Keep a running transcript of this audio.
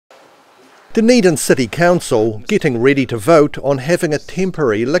Dunedin City Council getting ready to vote on having a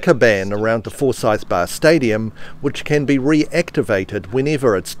temporary liquor ban around the Forsyth Barr Stadium, which can be reactivated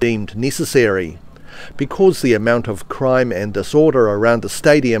whenever it's deemed necessary. Because the amount of crime and disorder around the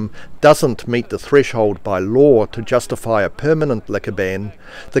stadium doesn't meet the threshold by law to justify a permanent liquor ban,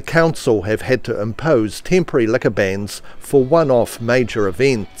 the council have had to impose temporary liquor bans for one-off major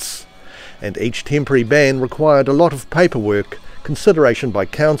events. And each temporary ban required a lot of paperwork, consideration by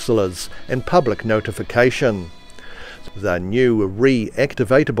councillors and public notification. The new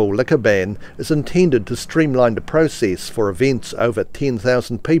re-activatable liquor ban is intended to streamline the process for events over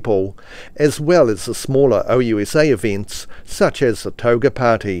 10,000 people, as well as the smaller OUSA events such as the Toga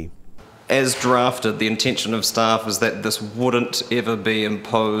Party. As drafted, the intention of staff is that this wouldn't ever be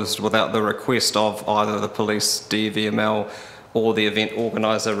imposed without the request of either the police, DVML or the event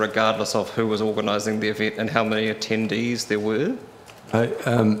organiser, regardless of who was organising the event and how many attendees there were?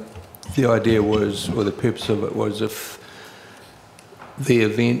 The idea was, or the purpose of it was, if the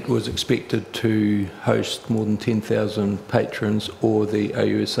event was expected to host more than 10,000 patrons or the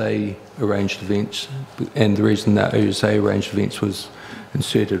OUSA arranged events, and the reason that OUSA arranged events was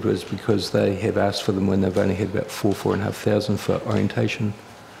inserted was because they have asked for them when they've only had about 4,500 for orientation.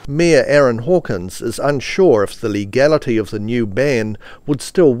 Mayor Aaron Hawkins is unsure if the legality of the new ban would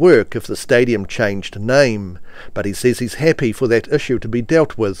still work if the stadium changed name, but he says he's happy for that issue to be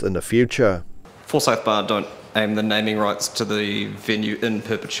dealt with in the future. Forsyth Barr don't aim the naming rights to the venue in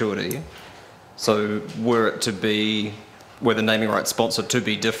perpetuity, so were the naming rights sponsored to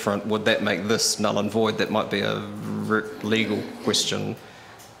be different, would that make this null and void? That might be a legal question,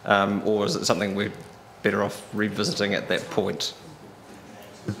 or is it something we're better off revisiting at that point?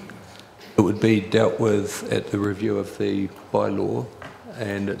 It would be dealt with at the review of the bylaw,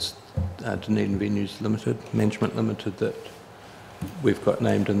 and it's Dunedin Venues Limited, Management Limited, that we've got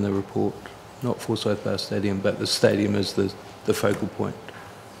named in the report. Not Forsyth Barr Stadium, but the stadium is the focal point.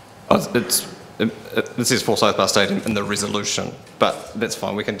 This is Forsyth Barr Stadium in the resolution, but that's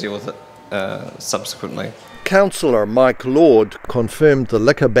fine, we can deal with it subsequently. Councillor Mike Lord confirmed the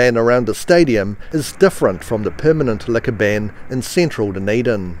liquor ban around the stadium is different from the permanent liquor ban in central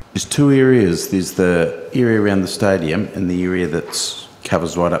Dunedin. There's two areas. There's the area around the stadium and the area that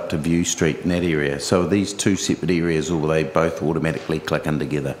covers right up to View Street in that area. So are these two separate areas, or will they both automatically click in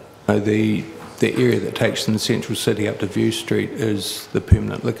together? The area that takes from the central city up to View Street is the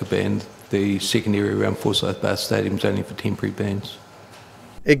permanent liquor ban. The second area around Forsyth Barr Stadium is only for temporary bans.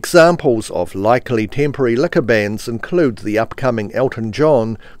 Examples of likely temporary liquor bans include the upcoming Elton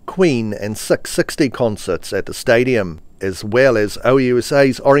John, Queen and 660 concerts at the stadium, as well as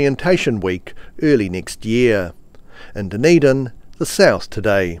OUSA's Orientation Week early next year. In Dunedin, the South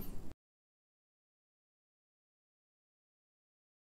Today.